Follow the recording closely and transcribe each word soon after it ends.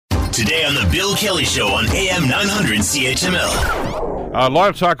Today on The Bill Kelly Show on AM 900 CHML. A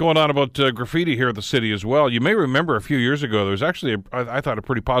lot of talk going on about graffiti here at the city as well. You may remember a few years ago, there was actually, I thought, a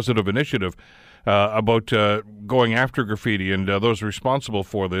pretty positive initiative about going after graffiti and those responsible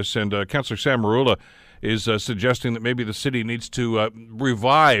for this. And Councillor Sam Meroula is suggesting that maybe the city needs to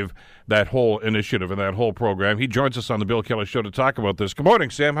revive that whole initiative and that whole program. He joins us on the Bill Kelly Show to talk about this. Good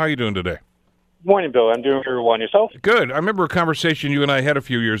morning, Sam. How are you doing today? Good morning, Bill. I'm doing very well. Yourself? Good. I remember a conversation you and I had a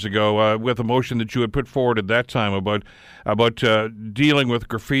few years ago with a motion that you had put forward at that time about dealing with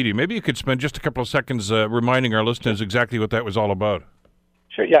graffiti. Maybe you could spend just a couple of seconds reminding our listeners exactly what that was all about.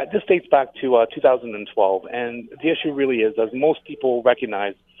 Sure. Yeah, this dates back to 2012, and the issue really is, as most people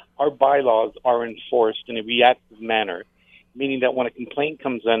recognize, our bylaws are enforced in a reactive manner, meaning that when a complaint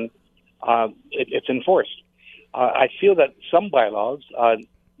comes in, it's enforced. I feel that some bylaws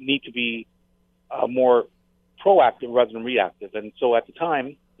need to be more proactive rather than reactive. And so at the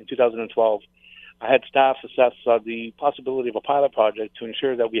time, in 2012, I had staff assess the possibility of a pilot project to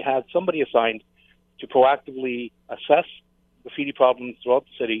ensure that we had somebody assigned to proactively assess graffiti problems throughout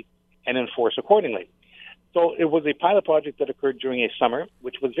the city and enforce accordingly. So it was a pilot project that occurred during a summer,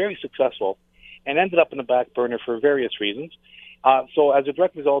 which was very successful and ended up in the back burner for various reasons. So as a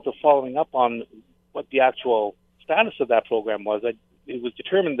direct result of following up on what the actual status of that program was, it was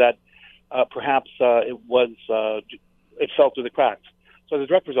determined that perhaps it fell through the cracks. So as a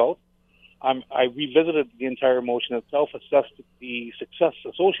direct result, I revisited the entire motion itself, assessed the success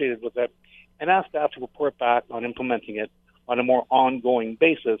associated with it, and asked staff to report back on implementing it on a more ongoing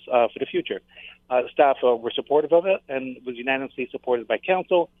basis for the future. Staff were supportive of it and was unanimously supported by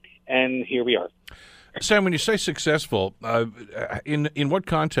council, and here we are. Sam, when you say successful, in what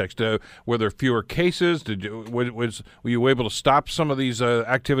context? Were there fewer cases? Were you able to stop some of these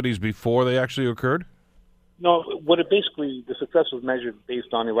activities before they actually occurred? No, the success was measured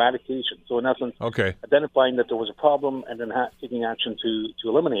based on eradication. So in essence, identifying that there was a problem and then taking action to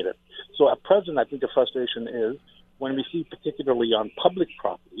eliminate it. So at present, I think the frustration is when we see, particularly on public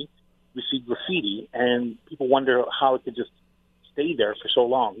property, we see graffiti and people wonder how it could just stay there for so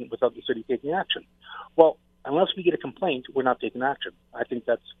long without the city taking action. Well, unless we get a complaint, we're not taking action. I think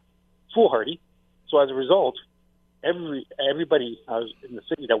that's foolhardy. So as a result, everybody in the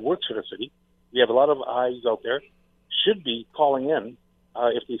city that works for the city, we have a lot of eyes out there, should be calling in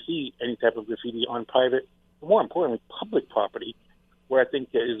if they see any type of graffiti on private, more importantly, public property, where I think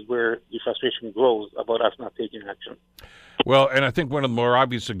is where the frustration grows about us not taking action. Well, and I think one of the more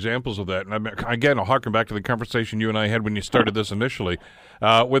obvious examples of that, and again, I'll harken back to the conversation you and I had when you started this initially,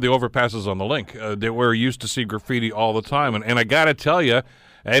 were the overpasses on the link. We're used to see graffiti all the time, and I got to tell you,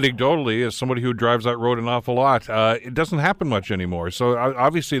 anecdotally, as somebody who drives that road an awful lot, it doesn't happen much anymore. So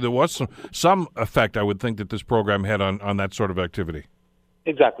obviously there was some effect, I would think, that this program had on that sort of activity.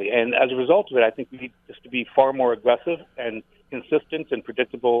 Exactly, and as a result of it, I think we need just to be far more aggressive and consistent and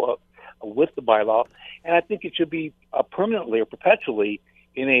predictable with the bylaw, and I think it should be permanently or perpetually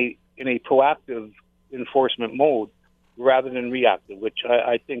in a proactive enforcement mode rather than reactive, which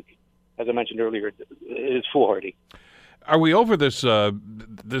I think, as I mentioned earlier, is foolhardy. Are we over this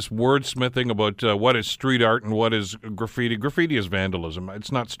this wordsmithing about what is street art and what is graffiti? Graffiti is vandalism.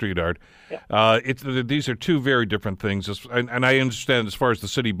 It's not street art. Yeah. These are two very different things, and I understand as far as the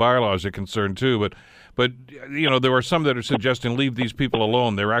city bylaws are concerned too. But you know, there are some that are suggesting leave these people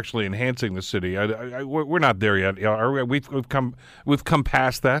alone. They're actually enhancing the city. We're not there yet, are we? We've come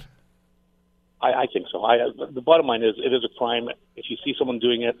past that. I think so. The bottom line is, it is a crime. If you see someone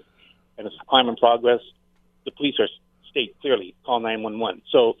doing it, and it's a crime in progress, the police state clearly, call 911.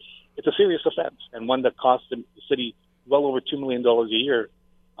 So it's a serious offense, and one that costs the city well over $2 million a year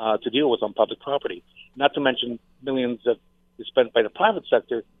to deal with on public property. Not to mention millions that is spent by the private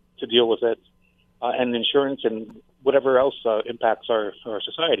sector to deal with it, and insurance and whatever else impacts our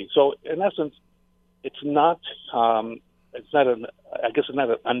society. So in essence, it's not an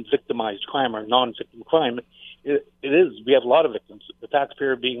unvictimized crime or non-victim crime. It is. We have a lot of victims. The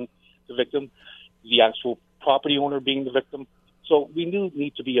taxpayer being the victim, the actual property owner being the victim. So we do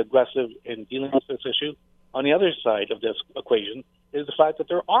need to be aggressive in dealing with this issue. On the other side of this equation is the fact that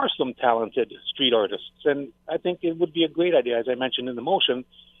there are some talented street artists. And I think it would be a great idea, as I mentioned in the motion,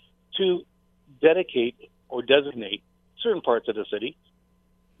 to dedicate or designate certain parts of the city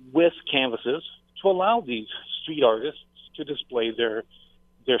with canvases to allow these street artists to display their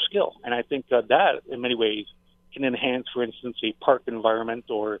skill. And I think that, in many ways, can enhance, for instance, a park environment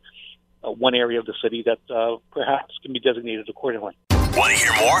or one area of the city that perhaps can be designated accordingly. Want to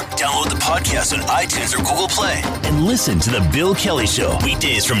hear more? Download the podcast on iTunes or Google Play and listen to The Bill Kelly Show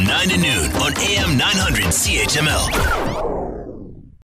weekdays from 9 to noon on AM 900 CHML.